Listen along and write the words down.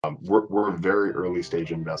We're very early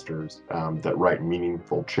stage investors that write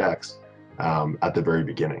meaningful checks at the very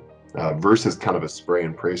beginning versus kind of a spray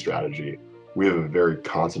and pray strategy. We have a very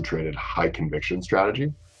concentrated, high conviction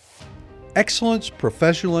strategy. Excellence,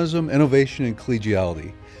 professionalism, innovation, and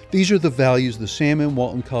collegiality. These are the values the Sam M.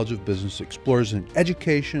 Walton College of Business explores in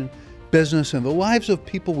education, business, and the lives of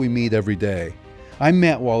people we meet every day. I'm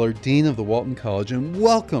Matt Waller, Dean of the Walton College, and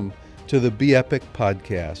welcome to the Be Epic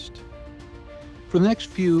podcast. For the next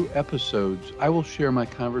few episodes, I will share my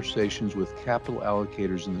conversations with capital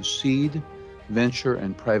allocators in the seed, venture,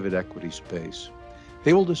 and private equity space.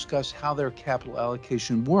 They will discuss how their capital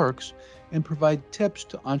allocation works and provide tips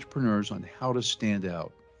to entrepreneurs on how to stand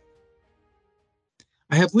out.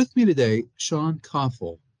 I have with me today Sean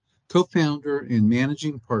Koffel, co-founder and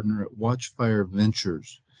managing partner at Watchfire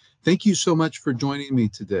Ventures. Thank you so much for joining me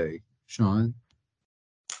today, Sean.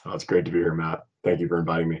 Oh, it's great to be here, Matt. Thank you for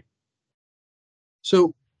inviting me.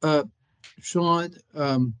 So, Sean,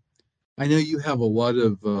 I know you have a lot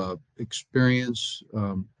of experience.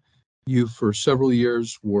 You, for several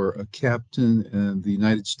years, were a captain in the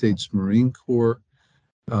United States Marine Corps.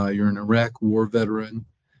 You're an Iraq War veteran.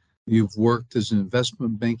 You've worked as an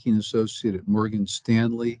investment banking associate at Morgan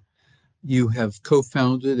Stanley. You have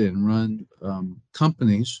co-founded and run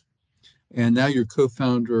companies, and now you're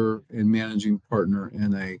co-founder and managing partner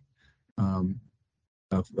in a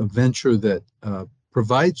venture that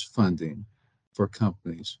provides funding for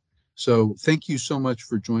companies. So thank you so much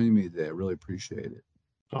for joining me today. I really appreciate it.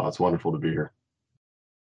 Oh, it's wonderful to be here.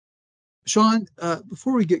 Sean,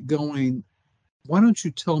 before we get going, why don't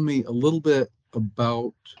you tell me a little bit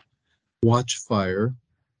about Watchfire,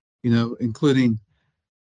 including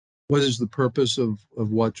what is the purpose of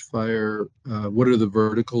Watchfire, what are the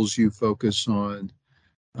verticals you focus on,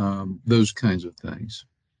 those kinds of things.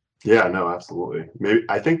 Yeah, no, absolutely. Maybe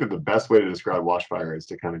I think that the best way to describe Watchfire is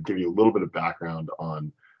to kind of give you a little bit of background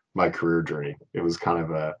on my career journey. It was kind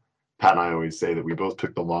of Pat and I always say that we both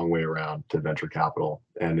took the long way around to venture capital,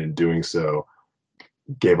 and in doing so,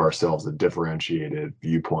 gave ourselves a differentiated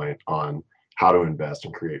viewpoint on how to invest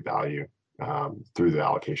and create value through the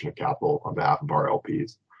allocation of capital on behalf of our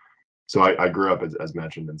LPs. So I grew up, as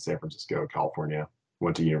mentioned, in San Francisco, California,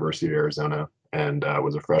 went to University of Arizona, and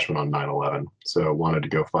was a freshman on 9/11. So wanted to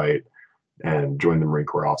go fight and join the Marine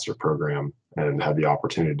Corps officer program and had the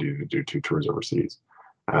opportunity to do 2 tours overseas.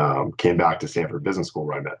 Came back to Stanford Business School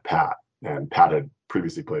where I met Pat. And Pat had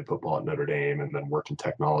previously played football at Notre Dame and then worked in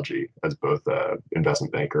technology as both an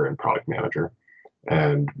investment banker and product manager.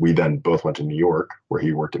 And we then both went to New York, where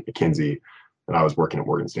he worked at McKinsey and I was working at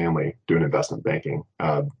Morgan Stanley doing investment banking.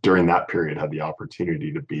 During that period, had the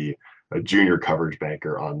opportunity to be a junior coverage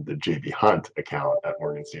banker on the JB Hunt account at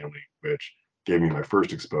Morgan Stanley, which gave me my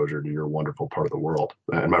first exposure to your wonderful part of the world.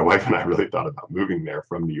 And my wife and I really thought about moving there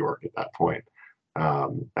from New York at that point,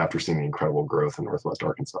 after seeing the incredible growth in Northwest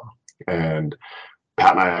Arkansas. And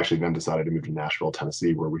Pat and I actually then decided to move to Nashville,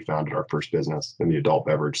 Tennessee, where we founded our first business in the adult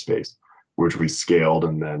beverage space, which we scaled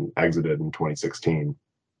and then exited in 2016,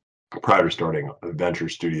 prior to starting a venture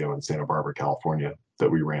studio in Santa Barbara, California,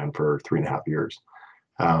 that we ran for 3.5 years.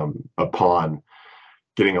 Upon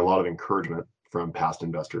getting a lot of encouragement from past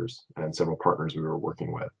investors and several partners we were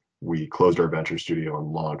working with, we closed our venture studio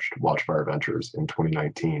and launched Watchfire Ventures in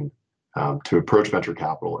 2019 to approach venture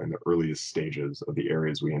capital in the earliest stages of the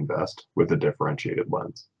areas we invest with a differentiated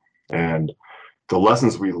lens. And the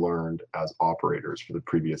lessons we learned as operators for the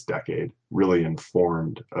previous decade really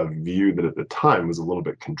informed a view that at the time was a little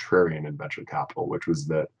bit contrarian in venture capital, which was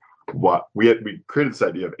that we created this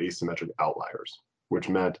idea of asymmetric outliers, which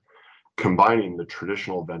meant combining the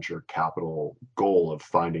traditional venture capital goal of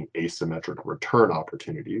finding asymmetric return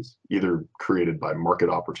opportunities, either created by market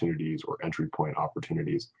opportunities or entry point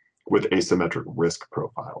opportunities, with asymmetric risk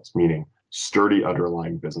profiles, meaning sturdy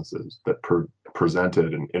underlying businesses that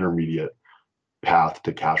presented an intermediate path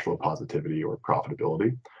to cash flow positivity or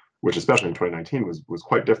profitability, which especially in 2019 was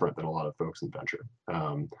quite different than a lot of folks in venture.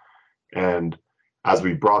 And as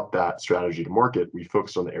we brought that strategy to market, we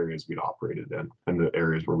focused on the areas we'd operated in and the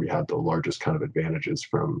areas where we had the largest kind of advantages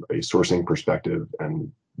from a sourcing perspective,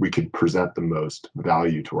 and we could present the most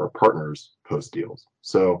value to our partners post deals.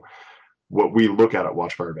 So what we look at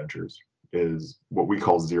Watchfire Ventures is what we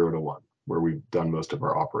call 0 to 1, where we've done most of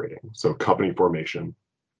our operating. So company formation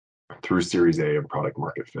through Series A and product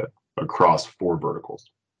market fit across 4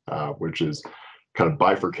 verticals, which is kind of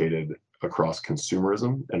bifurcated across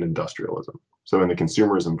consumerism and industrialism. So in the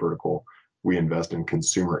consumerism vertical, we invest in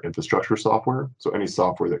consumer infrastructure software. So any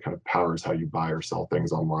software that kind of powers how you buy or sell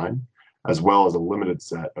things online, as well as a limited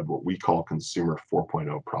set of what we call consumer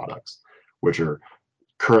 4.0 products, which are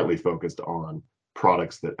currently focused on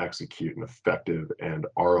products that execute an effective and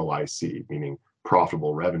ROIC, meaning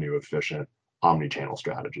profitable, revenue efficient omni-channel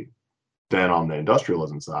strategy. Then on the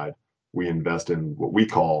industrialism side, we invest in what we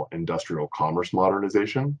call industrial commerce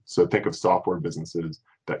modernization. So think of software businesses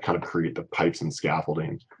that kind of create the pipes and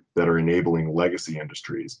scaffolding that are enabling legacy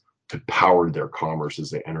industries to power their commerce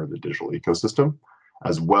as they enter the digital ecosystem,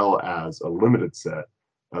 as well as a limited set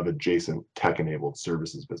of adjacent tech-enabled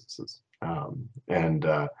services businesses.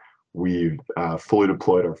 We've fully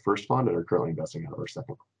deployed our first fund and are currently investing in our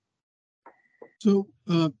second. So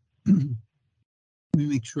let me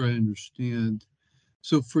make sure I understand.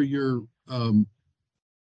 So for your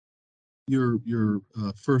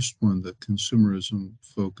first one, the consumerism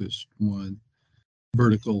focused one,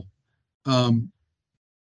 vertical.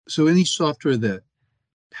 So any software that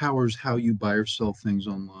powers how you buy or sell things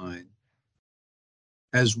online,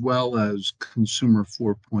 as well as Consumer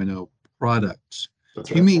 4.0 products. That's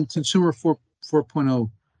You right. mean Consumer 4.0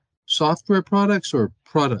 software products or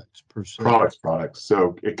products per se? Products.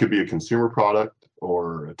 So it could be a consumer product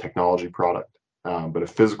or a technology product, but a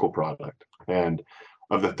physical product. And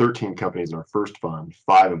of the 13 companies in our first fund,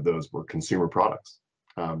 5 of those were consumer products,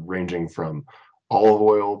 ranging from olive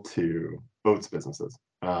oil to oats businesses.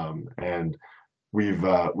 And we've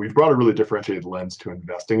brought a really differentiated lens to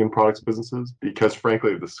investing in products businesses because,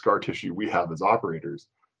 frankly, the scar tissue we have as operators,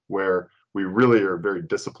 where we really are very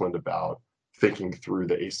disciplined about thinking through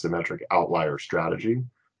the asymmetric outlier strategy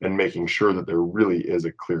and making sure that there really is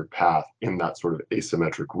a clear path in that sort of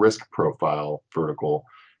asymmetric risk profile vertical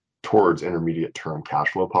towards intermediate term cash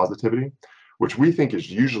flow positivity, which we think is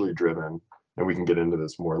usually driven, and we can get into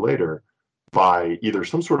this more later, by either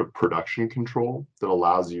some sort of production control that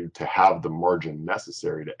allows you to have the margin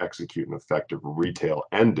necessary to execute an effective retail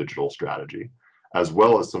and digital strategy, as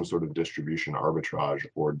well as some sort of distribution arbitrage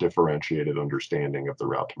or differentiated understanding of the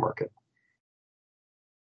route to market.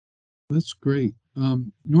 That's great.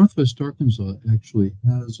 Northwest Arkansas actually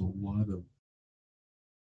has a lot of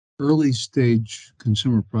early stage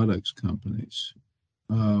consumer products companies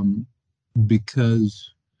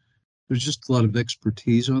because there's just a lot of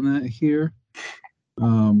expertise on that here.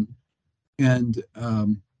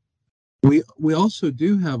 We also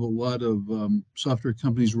do have a lot of software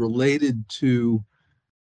companies related to,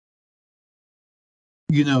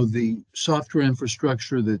 you know, the software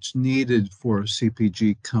infrastructure that's needed for a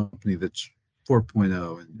CPG company that's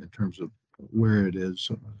 4.0 in terms of where it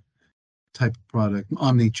is, type of product,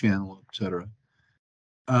 omni-channel, et cetera.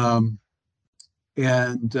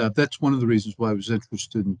 That's one of the reasons why I was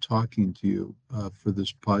interested in talking to you for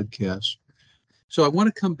this podcast. So I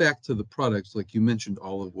want to come back to the products, like you mentioned,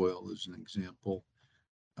 olive oil as an example.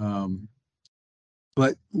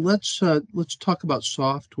 But let's talk about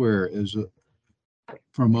software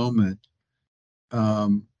for a moment.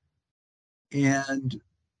 And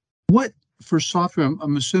what for software?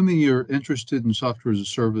 I'm assuming you're interested in software as a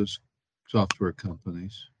service software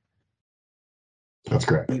companies. That's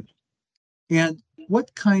correct. And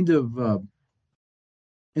what kind of?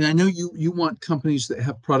 And I know you want companies that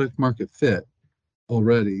have product market fit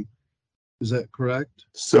already. Is that correct?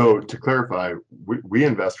 So to clarify, we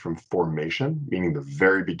invest from formation, meaning the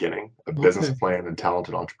very beginning, a business plan and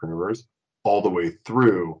talented entrepreneurs, all the way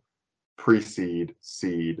through pre-seed,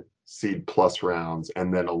 seed plus rounds,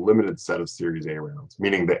 and then a limited set of Series A rounds,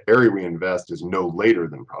 meaning the area we invest is no later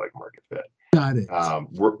than product market fit. Got it.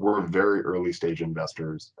 We're very early stage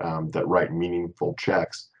investors that write meaningful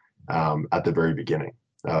checks at the very beginning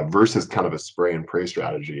versus kind of a spray and pray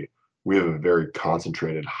strategy. We have a very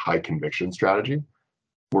concentrated, high conviction strategy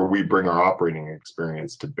where we bring our operating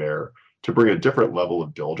experience to bear to bring a different level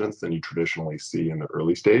of diligence than you traditionally see in the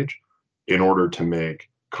early stage in order to make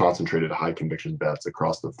concentrated, high conviction bets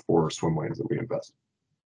across the 4 swim lanes that we invest.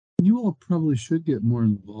 You all probably should get more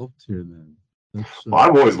involved here then. Well,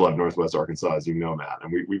 I've always loved Northwest Arkansas, as you know, Matt,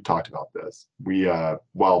 and we've talked about this.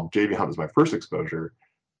 While JB Hunt was my first exposure,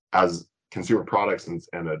 as consumer products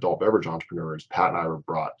and adult beverage entrepreneurs, Pat and I were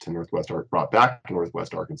brought back to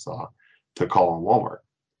Northwest Arkansas to call on Walmart.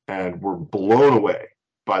 And we're blown away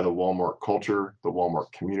by the Walmart culture, the Walmart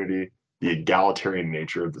community, the egalitarian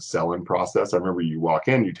nature of the sell-in process. I remember you walk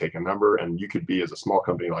in, you take a number, and you could be, as a small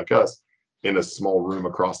company like us, in a small room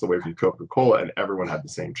across the way from Coca-Cola, and everyone had the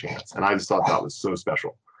same chance. And I just thought that was so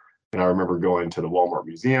special. And I remember going to the Walmart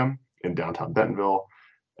Museum in downtown Bentonville.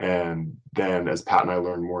 And then as Pat and I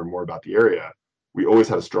learned more and more about the area, we always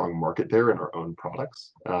had a strong market there in our own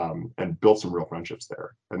products and built some real friendships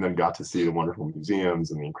there. And then got to see the wonderful museums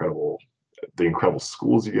and the incredible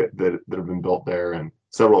schools you get that have been built there. And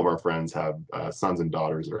several of our friends have sons and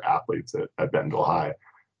daughters that are athletes at Bentonville High.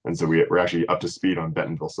 And so we're actually up to speed on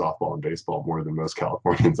Bentonville softball and baseball more than most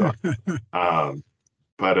Californians are.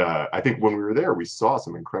 But I think when we were there, we saw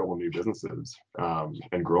some incredible new businesses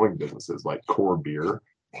and growing businesses like Core Beer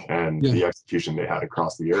and the execution they had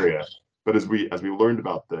across the area. But as we learned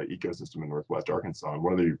about the ecosystem in Northwest Arkansas, and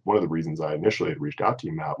one of the reasons I initially had reached out to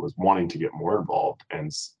you, Matt, was wanting to get more involved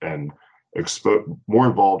and more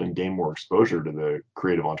involved and gain more exposure to the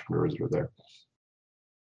creative entrepreneurs that are there.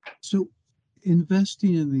 So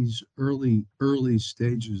investing in these early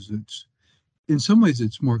stages, it's in some ways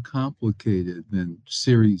it's more complicated than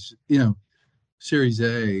Series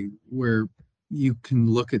A, where you can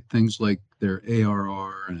look at things like their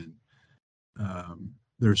ARR and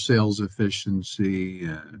their sales efficiency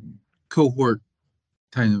and cohort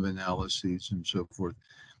kind of analyses and so forth.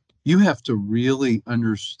 You have to really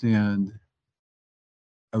understand,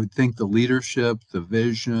 I would think, the leadership, the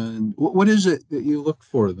vision. What is it that you look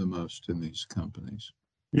for the most in these companies?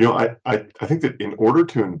 I think that in order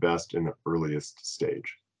to invest in the earliest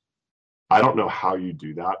stage, I don't know how you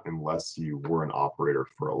do that unless you were an operator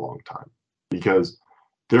for a long time, because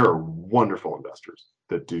there are wonderful investors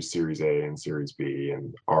that do Series A and Series B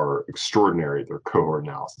and are extraordinary at their cohort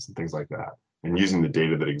analysis and things like that, and using the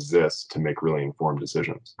data that exists to make really informed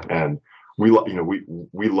decisions. And we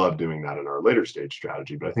love doing that in our later stage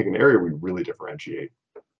strategy. But I think an area we really differentiate,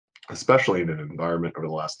 especially in an environment over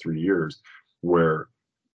the last 3 years where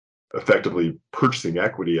effectively purchasing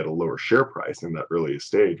equity at a lower share price in that earliest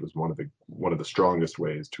stage was one of the strongest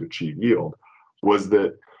ways to achieve yield, was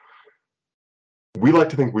that we like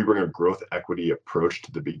to think we bring a growth equity approach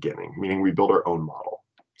to the beginning, meaning we build our own model.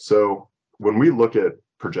 So when we look at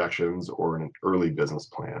projections or an early business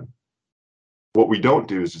plan, what we don't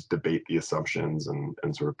do is just debate the assumptions and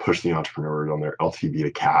sort of push the entrepreneurs on their LTV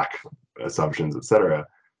to CAC assumptions, et cetera.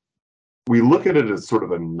 We look at it as sort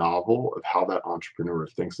of a novel of how that entrepreneur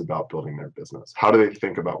thinks about building their business. How do they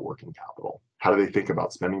think about working capital? How do they think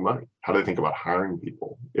about spending money? How do they think about hiring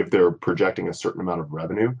people? If they're projecting a certain amount of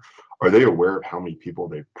revenue, are they aware of how many people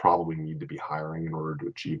they probably need to be hiring in order to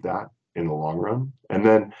achieve that in the long run? And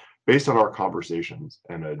then based on our conversations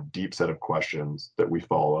and a deep set of questions that we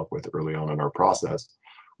follow up with early on in our process,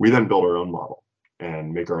 we then build our own model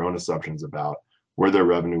and make our own assumptions about where their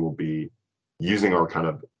revenue will be, using our kind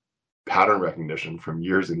of pattern recognition from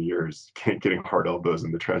years and years, getting hard elbows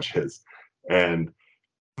in the trenches, and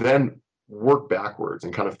then work backwards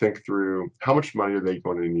and kind of think through how much money are they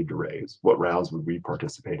going to need to raise, what rounds would we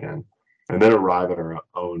participate in, and then arrive at our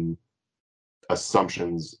own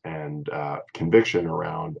assumptions and conviction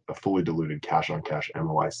around a fully diluted cash on cash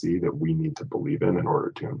MOIC that we need to believe in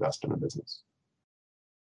order to invest in a business.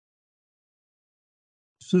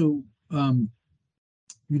 So, I've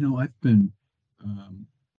been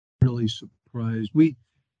really surprised. We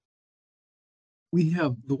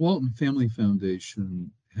have the Walton Family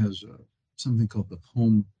Foundation has something called the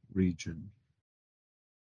Home Region,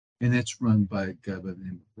 and it's run by a guy by the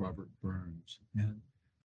name of Robert Burns, and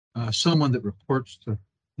someone that reports to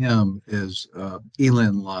him is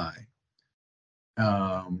Elin Lai,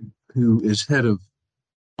 who is head of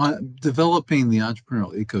developing the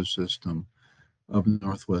entrepreneurial ecosystem of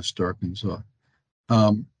Northwest Arkansas.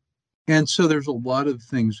 And so there's a lot of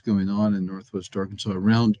things going on in Northwest Arkansas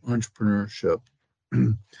around entrepreneurship.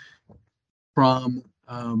 From,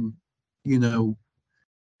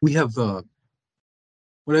 we have what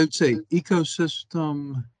I would say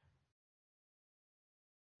ecosystem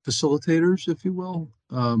facilitators, if you will.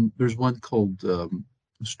 There's one called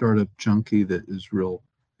Startup Junkie that is real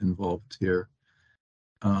involved here.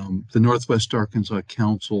 The Northwest Arkansas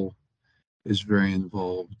Council is very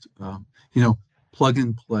involved. Plug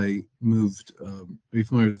and Play moved. Are you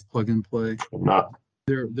familiar with Plug and Play? I'm not.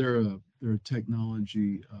 They're a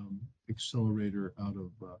technology accelerator out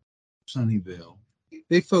of Sunnyvale.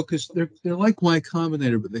 They focus. They're like Y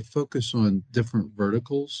Combinator, but they focus on different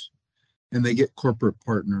verticals, and they get corporate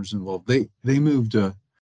partners involved. They moved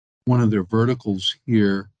one of their verticals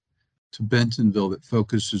here to Bentonville that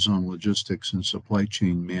focuses on logistics and supply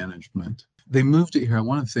chain management. They moved it here, I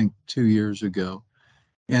want to think 2 years ago.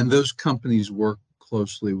 And those companies work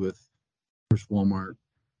closely with, of course, Walmart,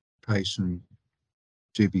 Tyson,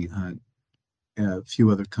 J.B. Hunt, and a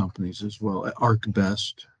few other companies as well.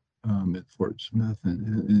 ArcBest at Fort Smith,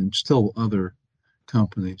 and still other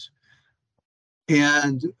companies.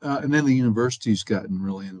 And then the university's gotten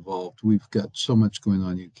really involved. We've got so much going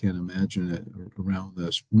on, you can't imagine it around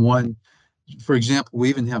this. One, for example, we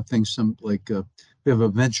even have things like we have a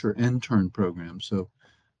venture intern program. So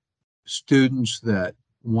students that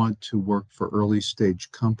want to work for early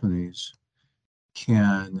stage companies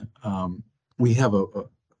can, we have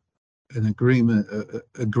an agreement,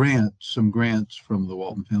 a grant, some grants from the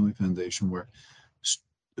Walton Family Foundation where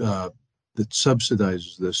uh, that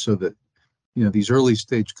subsidizes this, so that these early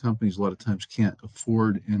stage companies a lot of times can't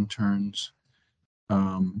afford interns.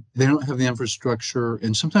 They don't have the infrastructure,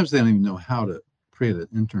 and sometimes they don't even know how to create an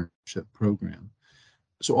internship program.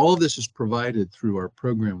 So all of this is provided through our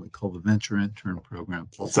program we call the Venture Intern Program.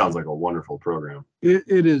 Well, it sounds like a wonderful program. It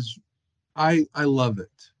is. I love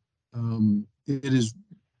it. It is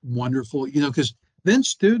wonderful, because then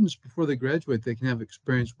students, before they graduate, they can have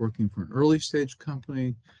experience working for an early stage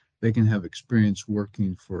company. They can have experience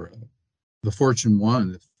working for the Fortune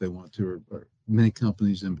 1 if they want to, or many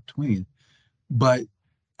companies in between. But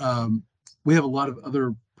we have a lot of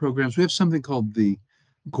other programs. We have something called the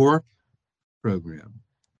GORP program.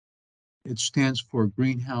 It stands for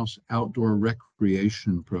Greenhouse Outdoor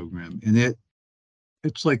Recreation Program, and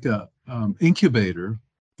it's like a incubator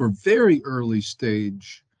for very early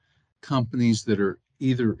stage companies that are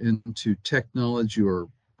either into technology or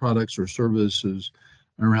products or services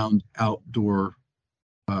around outdoor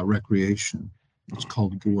recreation. It's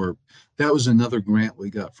called GORP. That was another grant we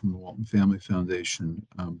got from the Walton Family Foundation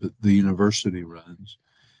that the university runs.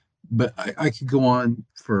 But I could go on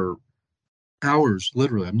for hours,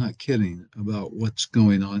 literally, I'm not kidding, about what's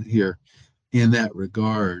going on here in that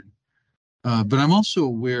regard. But I'm also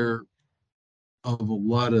aware of a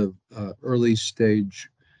lot of early stage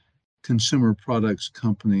consumer products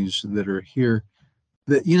companies that are here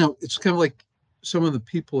that, it's kind of like some of the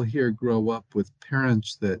people here grow up with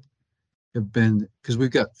parents that have been, because we've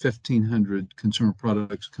got 1,500 consumer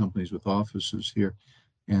products companies with offices here,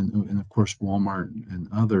 and of course Walmart and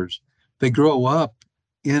others. They grow up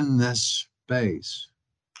in this space,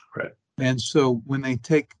 Right. and so when they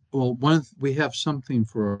take, well, we have something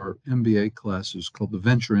for our MBA classes called the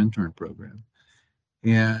Venture Intern Program,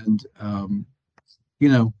 and you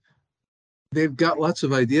know they've got lots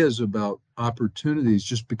of ideas about opportunities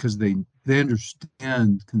just because they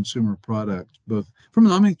understand consumer products, both from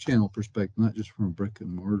an omni-channel perspective, not just from a brick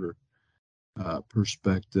and mortar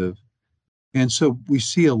perspective. And so we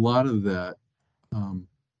see a lot of that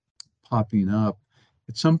popping up.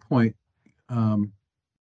 At some point, you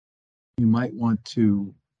might want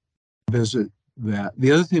to visit that.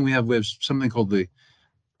 The other thing we have something called the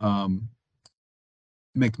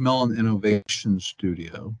McMillan Innovation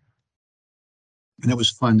Studio, and it was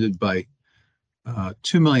funded by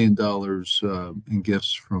 $2 million in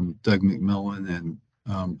gifts from Doug McMillan,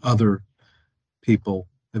 and other people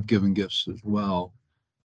have given gifts as well.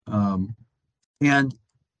 And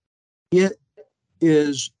it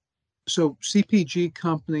is, so CPG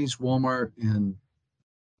companies, Walmart, and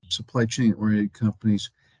supply chain oriented companies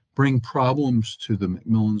bring problems to the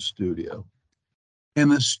McMillan Studio.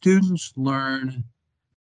 And the students learn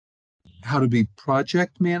how to be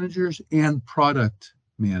project managers and product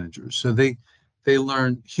managers. So they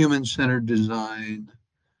learn human-centered design,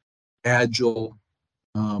 agile,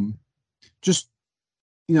 just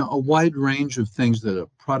a wide range of things that a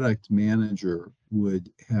product manager would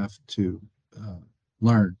have to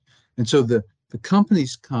learn. And so the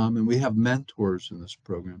companies come, and we have mentors in this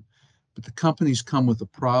program, but the companies come with a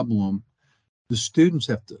problem. The students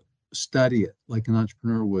have to study it like an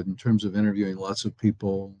entrepreneur would, in terms of interviewing lots of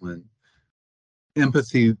people and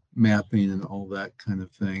empathy mapping and all that kind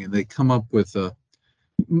of thing. And they come up with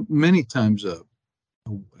many times a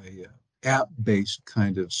app-based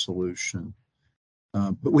kind of solution.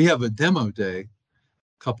 But we have a demo day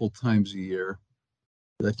a couple times a year.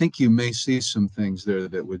 I think you may see some things there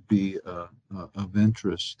that would be of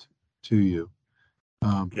interest to you.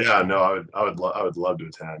 Yeah, no, I would love to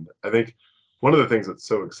attend. I think one of the things that's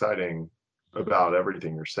so exciting about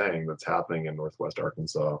everything you're saying that's happening in Northwest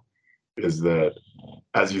Arkansas is that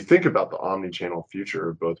as you think about the omni-channel future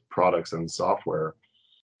of both products and software,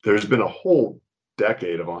 there's been a whole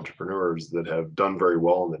decade of entrepreneurs that have done very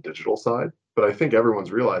well on the digital side. But I think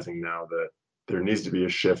everyone's realizing now that there needs to be a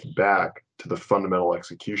shift back to the fundamental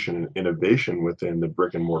execution and innovation within the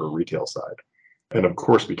brick and mortar retail side. And of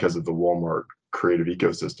course, because of the Walmart creative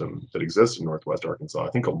ecosystem that exists in Northwest Arkansas, I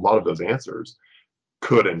think a lot of those answers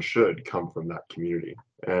could and should come from that community.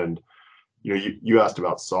 And you asked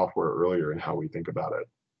about software earlier and how we think about it.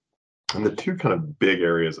 And the two kind of big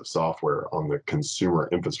areas of software on the consumer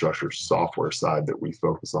infrastructure software side that we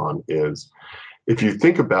focus on is, if you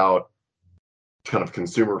think about kind of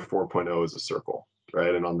consumer 4.0 as a circle,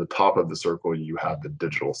 right? And on the top of the circle, you have the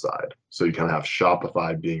digital side. So you kind of have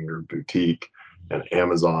Shopify being your boutique and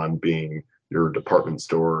Amazon being your department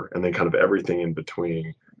store, and then kind of everything in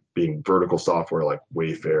between being vertical software like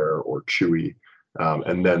Wayfair or Chewy.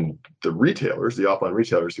 And then the retailers, the offline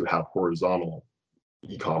retailers who have horizontal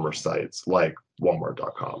e-commerce sites like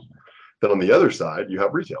Walmart.com. Then on the other side, you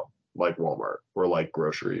have retail like Walmart or like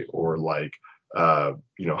grocery or like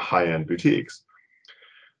high-end boutiques.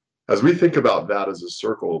 As we think about that as a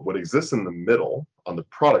circle, what exists in the middle on the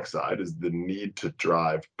product side is the need to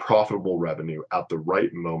drive profitable revenue at the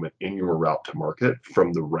right moment in your route to market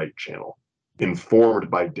from the right channel, informed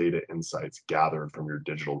by data insights gathered from your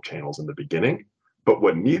digital channels in the beginning. But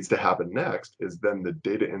what needs to happen next is then the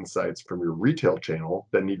data insights from your retail channel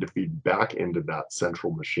that need to feed back into that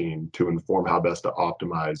central machine to inform how best to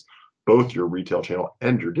optimize both your retail channel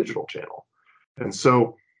and your digital channel. And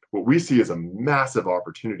so what we see as a massive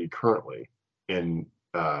opportunity currently in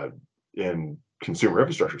consumer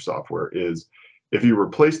infrastructure software is if you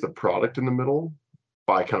replace the product in the middle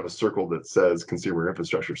by kind of a circle that says consumer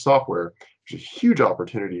infrastructure software, there's a huge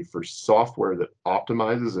opportunity for software that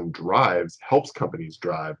optimizes and helps companies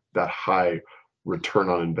drive that high return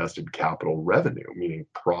on invested capital revenue, meaning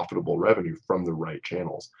profitable revenue from the right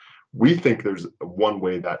channels. We think there's one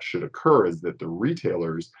way that should occur is that the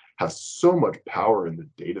retailers have so much power in the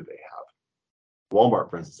data they have. Walmart,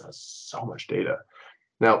 for instance, has so much data.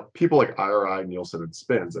 Now, people like IRI, Nielsen, and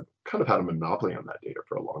Spins have kind of had a monopoly on that data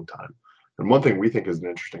for a long time. And one thing we think is an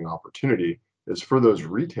interesting opportunity is for those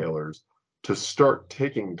retailers to start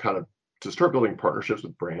building partnerships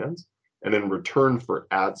with brands, and in return for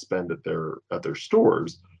ad spend at their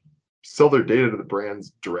stores, sell their data to the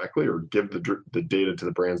brands directly or give the data to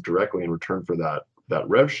the brands directly in return for that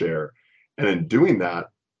rev share. And in doing that,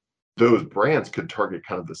 those brands could target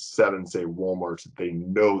kind of the 7, say, Walmarts that they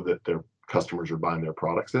know that their customers are buying their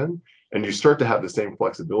products in. And you start to have the same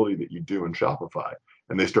flexibility that you do in Shopify,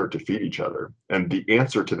 and they start to feed each other. And the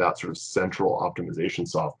answer to that sort of central optimization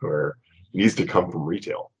software needs to come from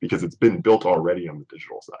retail because it's been built already on the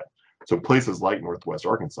digital side. So places like Northwest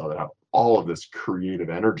Arkansas that have all of this creative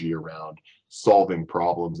energy around solving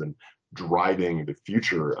problems and driving the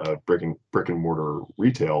future of brick and mortar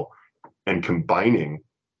retail and combining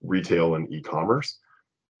retail and e-commerce,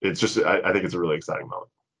 I think it's a really exciting moment.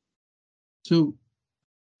 So,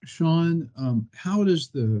 Sean, how does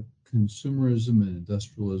the consumerism and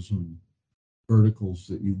industrialism verticals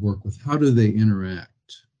that you work with, how do they interact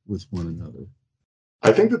with one another?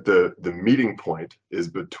 I think that the meeting point is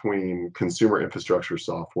between consumer infrastructure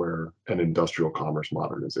software and industrial commerce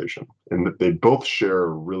modernization, and that they both share a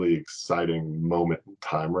really exciting moment in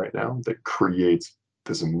time right now that creates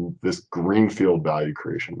this greenfield value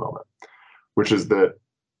creation moment, which is that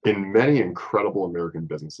in many incredible American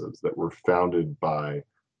businesses that were founded by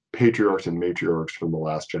patriarchs and matriarchs from the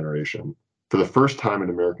last generation, for the first time in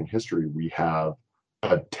American history, we have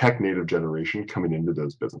a tech native generation coming into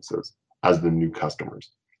those businesses as the new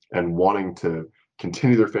customers and wanting to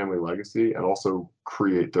continue their family legacy and also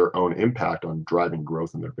create their own impact on driving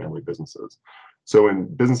growth in their family businesses. So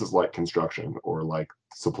in businesses like construction or like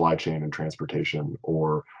supply chain and transportation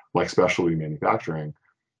or like specialty manufacturing,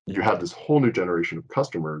 you have this whole new generation of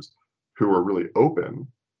customers who are really open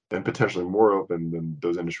and potentially more open than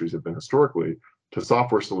those industries have been historically to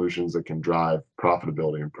software solutions that can drive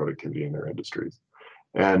profitability and productivity in their industries.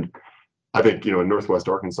 And I think, in Northwest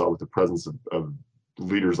Arkansas, with the presence of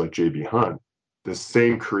leaders like J.B. Hunt, the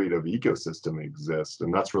same creative ecosystem exists.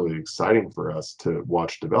 And that's really exciting for us to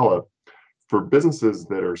watch develop for businesses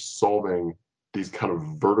that are solving these kind of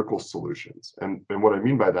vertical solutions. And what I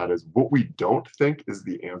mean by that is what we don't think is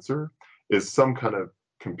the answer is some kind of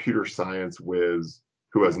computer science whiz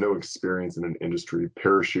who has no experience in an industry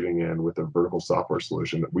parachuting in with a vertical software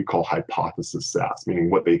solution that we call hypothesis SaaS, meaning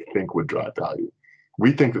what they think would drive value.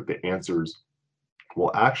 We think that the answers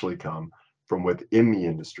will actually come from within the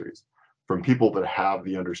industries, from people that have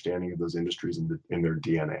the understanding of those industries in their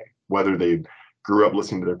DNA, whether they grew up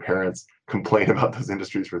listening to their parents complain about those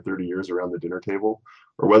industries for 30 years around the dinner table,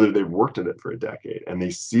 or whether they've worked in it for a decade and they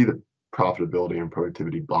see the profitability and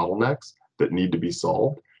productivity bottlenecks that need to be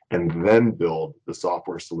solved, and then build the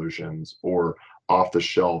software solutions or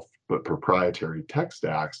off-the-shelf but proprietary tech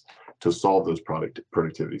stacks to solve those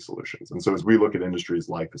productivity solutions. And so as we look at industries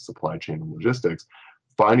like the supply chain and logistics,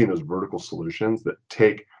 finding those vertical solutions that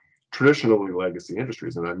take traditionally legacy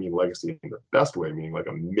industries, and I mean legacy in the best way, meaning like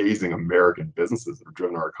amazing American businesses that have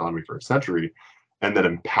driven our economy for a century, and then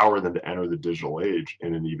empower them to enter the digital age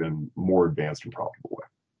in an even more advanced and profitable way.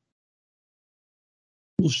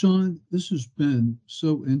 Well, Sean, this has been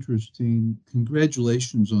so interesting.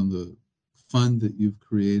 Congratulations on the fund that you've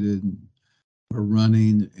created and are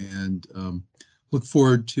running, and look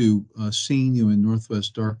forward to seeing you in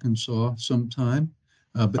Northwest Arkansas sometime.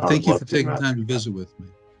 But thank you for taking time to visit with me.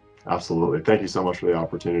 Absolutely. Thank you so much for the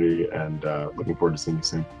opportunity, and looking forward to seeing you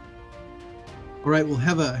soon. All right. Well,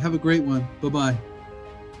 have a great one. Bye-bye.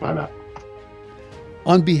 Bye now.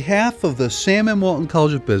 On behalf of the Sam M. Walton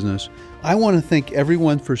College of Business, I want to thank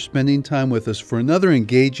everyone for spending time with us for another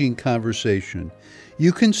engaging conversation.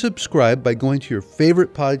 You can subscribe by going to your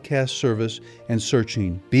favorite podcast service and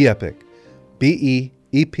searching Be Epic,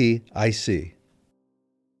 BEEPIC.